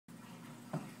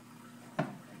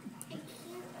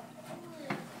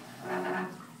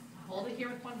here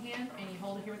with one hand and you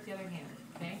hold it here with the other hand,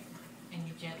 okay? And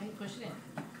you gently push it in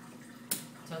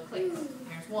until it clicks.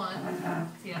 Here's one.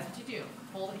 See, that's what you do.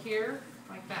 Hold it here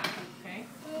like that, okay?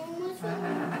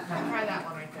 Try that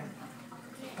one right there.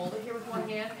 Hold it here with one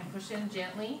hand and push in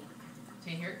gently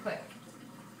till you hear it click.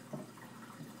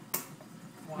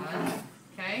 One,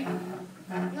 okay?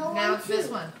 Now it's this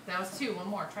one. That was two. One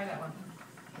more. Try that one.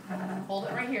 Hold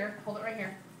it right here. Hold it right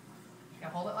here. Yeah,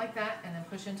 hold it like that and then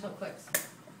push until it clicks.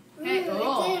 Okay. It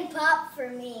didn't pop for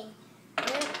me.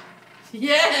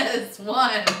 Yes,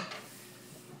 one.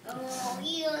 Oh,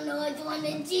 you don't know which one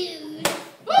to choose.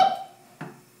 Woo!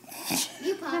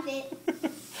 You pop it.